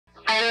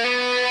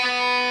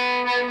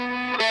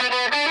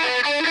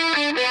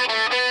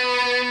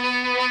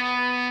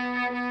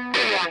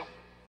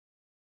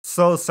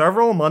So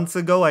several months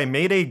ago I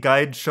made a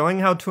guide showing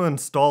how to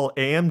install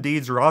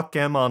AMD's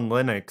ROCm on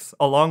Linux,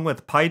 along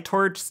with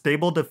PyTorch,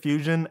 Stable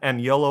Diffusion,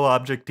 and Yellow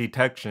Object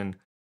Detection.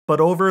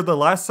 But over the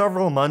last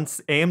several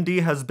months,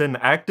 AMD has been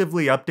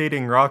actively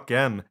updating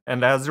ROCm,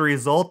 and as a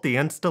result, the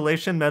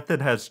installation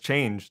method has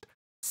changed.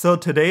 So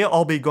today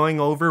I'll be going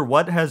over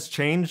what has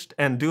changed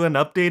and do an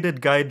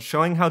updated guide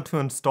showing how to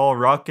install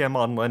ROCm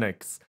on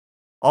Linux.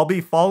 I'll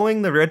be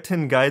following the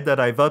written guide that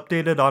I've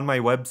updated on my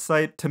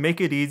website to make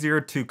it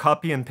easier to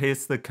copy and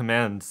paste the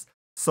commands.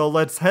 So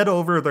let's head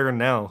over there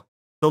now.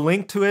 The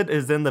link to it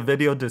is in the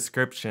video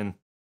description.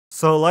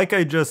 So like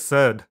I just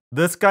said,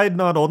 this guide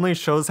not only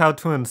shows how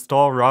to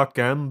install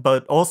ROCm,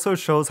 but also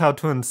shows how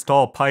to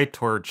install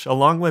PyTorch,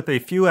 along with a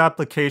few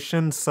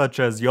applications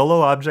such as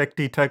Yellow Object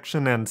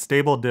Detection and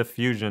Stable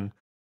Diffusion.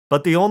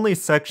 But the only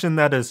section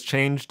that has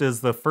changed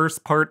is the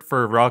first part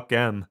for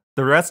ROCm.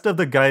 The rest of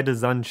the guide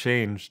is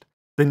unchanged.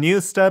 The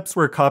new steps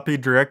were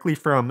copied directly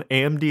from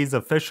AMD's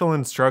official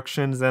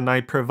instructions, and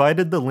I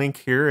provided the link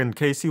here in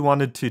case you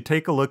wanted to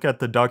take a look at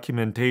the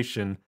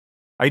documentation.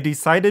 I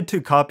decided to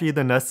copy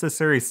the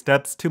necessary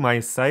steps to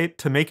my site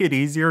to make it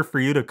easier for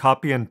you to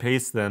copy and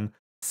paste them,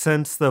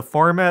 since the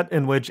format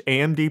in which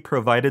AMD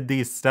provided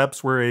these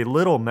steps were a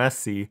little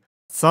messy.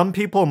 Some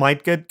people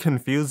might get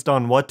confused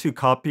on what to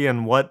copy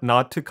and what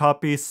not to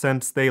copy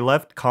since they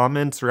left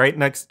comments right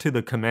next to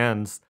the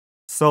commands.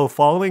 So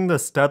following the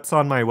steps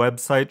on my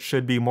website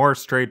should be more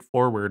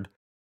straightforward.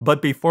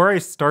 But before I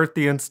start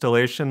the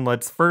installation,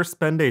 let's first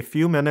spend a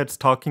few minutes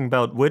talking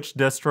about which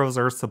distros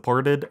are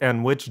supported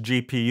and which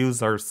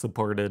GPUs are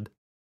supported.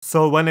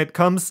 So when it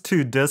comes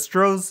to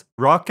distros,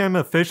 ROCm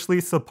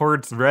officially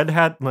supports Red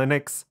Hat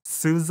Linux,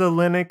 SUSE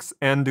Linux,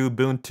 and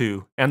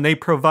Ubuntu, and they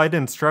provide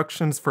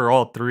instructions for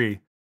all three.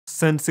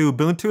 Since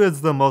Ubuntu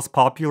is the most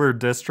popular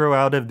distro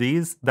out of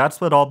these,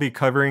 that's what I'll be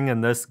covering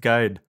in this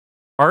guide.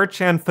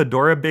 Arch and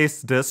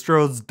Fedora-based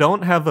distros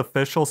don't have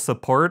official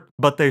support,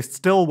 but they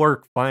still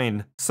work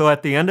fine. So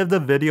at the end of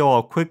the video,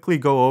 I'll quickly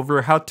go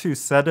over how to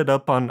set it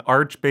up on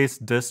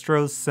Arch-based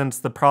distros since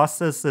the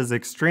process is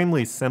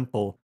extremely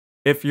simple.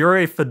 If you're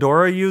a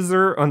Fedora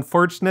user,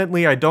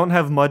 unfortunately I don't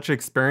have much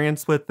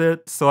experience with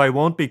it, so I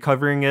won't be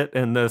covering it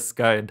in this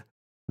guide.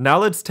 Now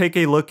let's take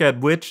a look at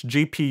which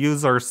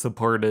GPUs are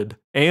supported.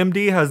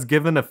 AMD has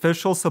given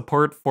official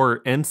support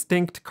for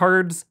Instinct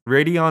cards,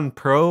 Radeon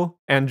Pro,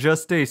 and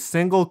just a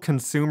single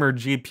consumer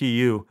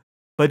GPU.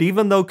 But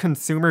even though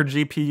consumer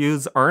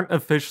GPUs aren't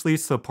officially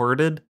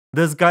supported,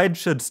 this guide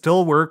should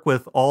still work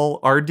with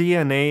all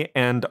RDNA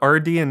and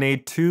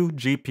RDNA 2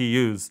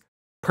 GPUs.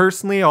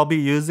 Personally, I'll be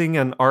using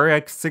an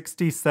RX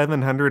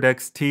 6700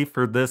 XT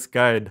for this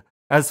guide.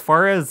 As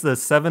far as the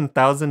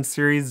 7000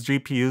 series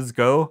GPUs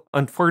go,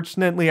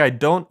 unfortunately I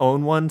don't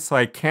own one, so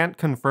I can't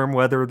confirm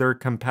whether they're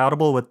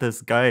compatible with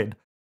this guide.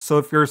 So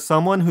if you're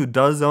someone who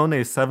does own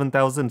a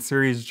 7000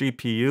 series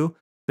GPU,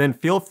 then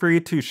feel free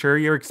to share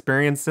your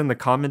experience in the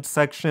comments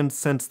section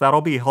since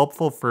that'll be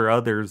helpful for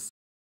others.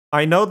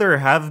 I know there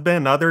have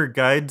been other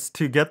guides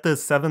to get the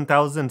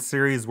 7000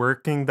 series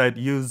working that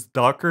use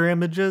Docker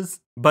images,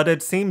 but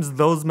it seems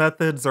those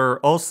methods are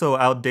also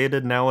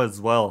outdated now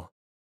as well.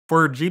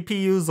 For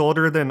GPUs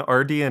older than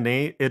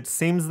RDNA, it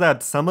seems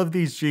that some of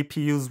these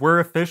GPUs were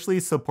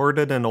officially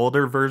supported in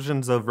older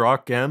versions of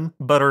ROCm,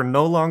 but are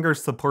no longer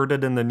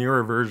supported in the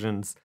newer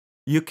versions.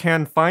 You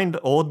can find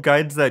old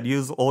guides that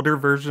use older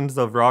versions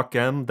of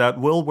ROCm that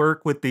will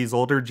work with these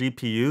older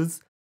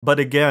GPUs, but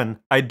again,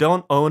 I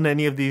don't own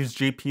any of these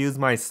GPUs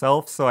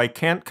myself, so I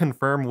can't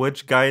confirm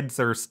which guides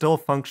are still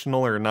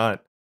functional or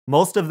not.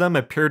 Most of them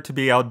appear to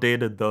be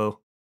outdated though.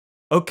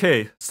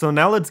 Okay, so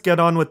now let's get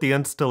on with the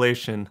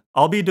installation.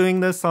 I'll be doing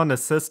this on a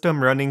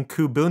system running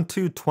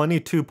Ubuntu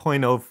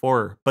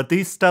 22.04, but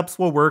these steps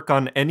will work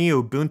on any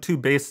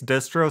Ubuntu-based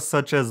distro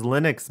such as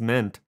Linux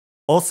Mint.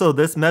 Also,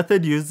 this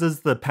method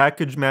uses the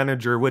package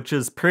manager, which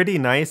is pretty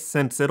nice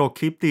since it'll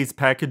keep these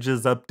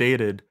packages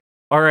updated.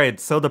 Alright,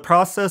 so the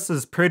process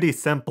is pretty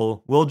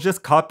simple. We'll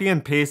just copy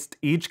and paste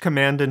each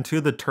command into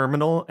the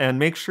terminal and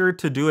make sure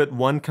to do it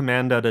one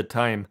command at a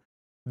time.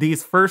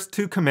 These first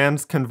two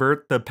commands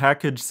convert the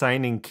package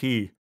signing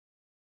key.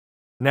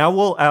 Now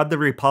we'll add the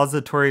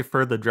repository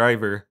for the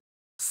driver.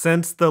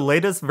 Since the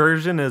latest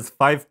version is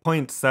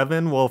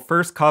 5.7, we'll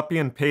first copy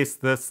and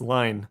paste this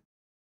line.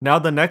 Now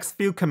the next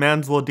few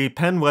commands will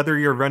depend whether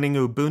you're running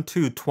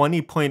Ubuntu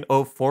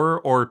 20.04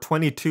 or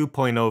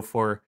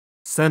 22.04.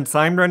 Since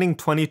I'm running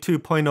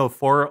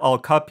 22.04, I'll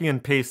copy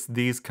and paste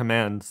these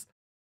commands.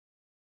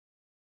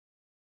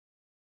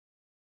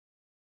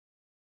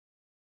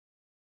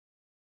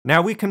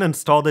 Now we can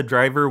install the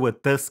driver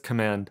with this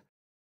command.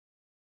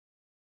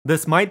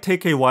 This might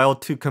take a while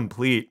to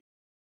complete.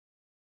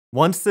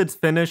 Once it's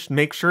finished,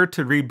 make sure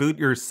to reboot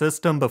your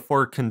system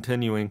before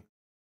continuing.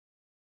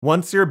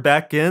 Once you're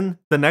back in,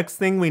 the next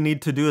thing we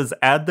need to do is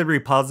add the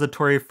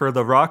repository for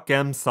the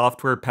ROCm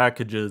software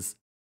packages.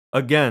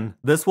 Again,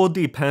 this will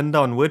depend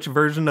on which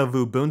version of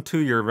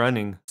Ubuntu you're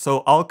running,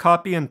 so I'll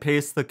copy and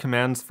paste the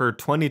commands for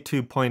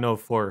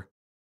 22.04.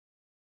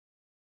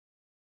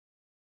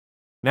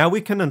 Now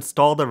we can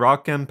install the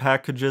ROCm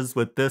packages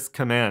with this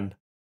command.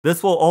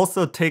 This will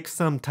also take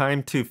some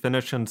time to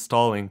finish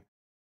installing.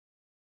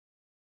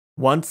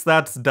 Once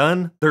that's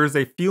done, there's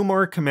a few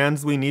more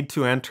commands we need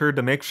to enter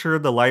to make sure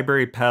the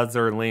library paths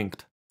are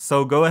linked.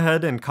 So go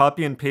ahead and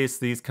copy and paste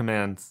these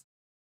commands.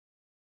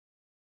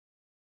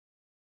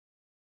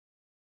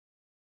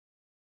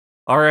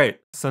 Alright,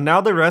 so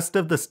now the rest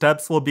of the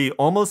steps will be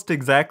almost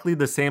exactly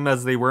the same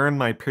as they were in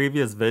my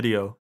previous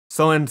video.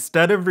 So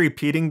instead of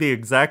repeating the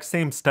exact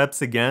same steps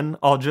again,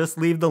 I'll just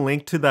leave the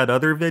link to that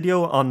other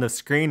video on the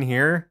screen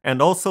here, and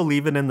also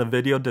leave it in the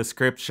video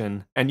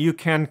description, and you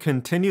can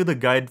continue the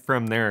guide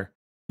from there.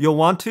 You'll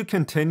want to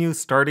continue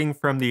starting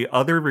from the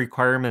other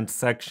requirements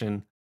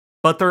section.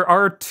 But there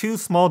are two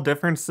small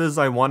differences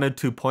I wanted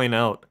to point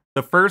out.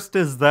 The first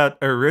is that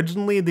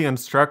originally the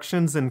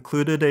instructions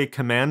included a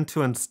command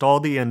to install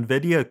the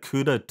NVIDIA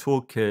CUDA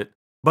toolkit,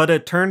 but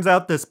it turns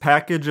out this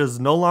package is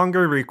no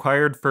longer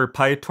required for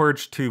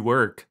PyTorch to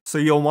work, so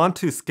you'll want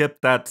to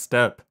skip that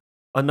step.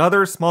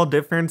 Another small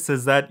difference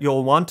is that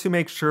you'll want to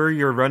make sure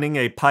you're running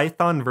a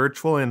Python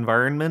virtual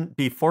environment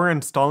before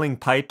installing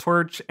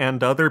PyTorch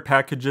and other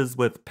packages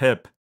with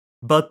pip.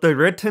 But the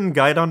written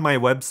guide on my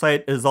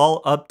website is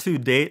all up to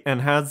date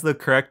and has the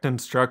correct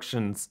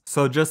instructions,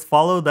 so just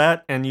follow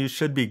that and you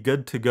should be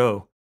good to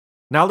go.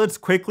 Now let's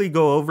quickly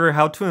go over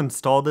how to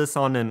install this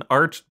on an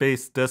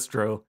Arch-based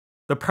distro.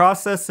 The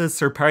process is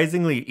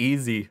surprisingly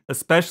easy,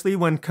 especially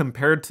when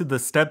compared to the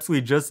steps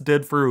we just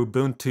did for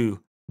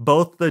Ubuntu.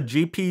 Both the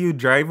GPU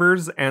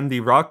drivers and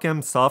the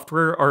ROCm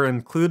software are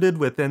included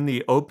within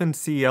the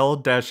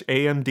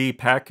OpenCL-AMD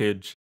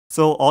package.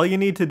 So all you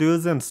need to do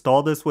is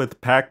install this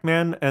with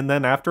Pacman, and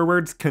then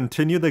afterwards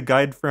continue the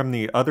guide from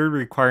the other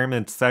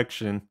requirements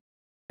section.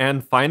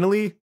 And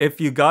finally, if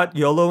you got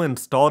YOLO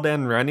installed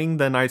and running,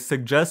 then I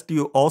suggest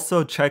you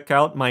also check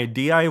out my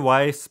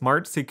DIY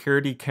Smart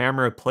Security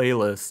Camera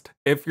playlist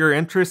if you're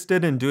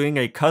interested in doing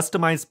a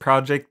customized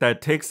project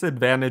that takes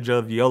advantage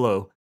of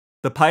YOLO.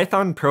 The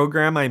Python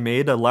program I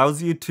made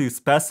allows you to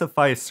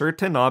specify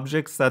certain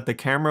objects that the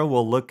camera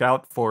will look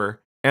out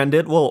for, and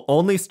it will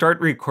only start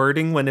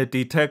recording when it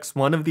detects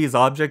one of these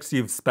objects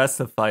you've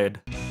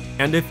specified.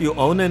 And if you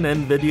own an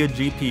NVIDIA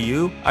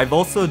GPU, I've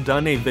also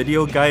done a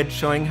video guide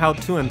showing how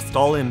to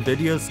install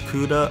NVIDIA's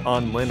CUDA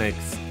on Linux,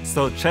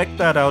 so check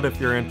that out if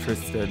you're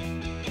interested.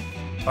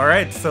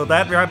 Alright, so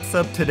that wraps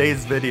up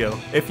today's video.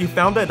 If you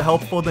found it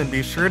helpful, then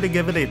be sure to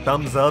give it a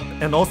thumbs up,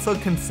 and also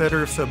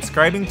consider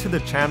subscribing to the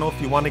channel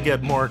if you want to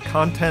get more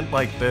content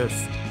like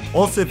this.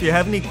 Also, if you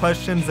have any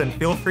questions, then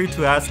feel free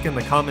to ask in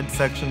the comment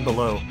section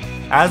below.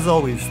 As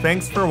always,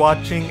 thanks for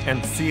watching,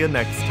 and see you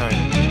next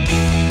time.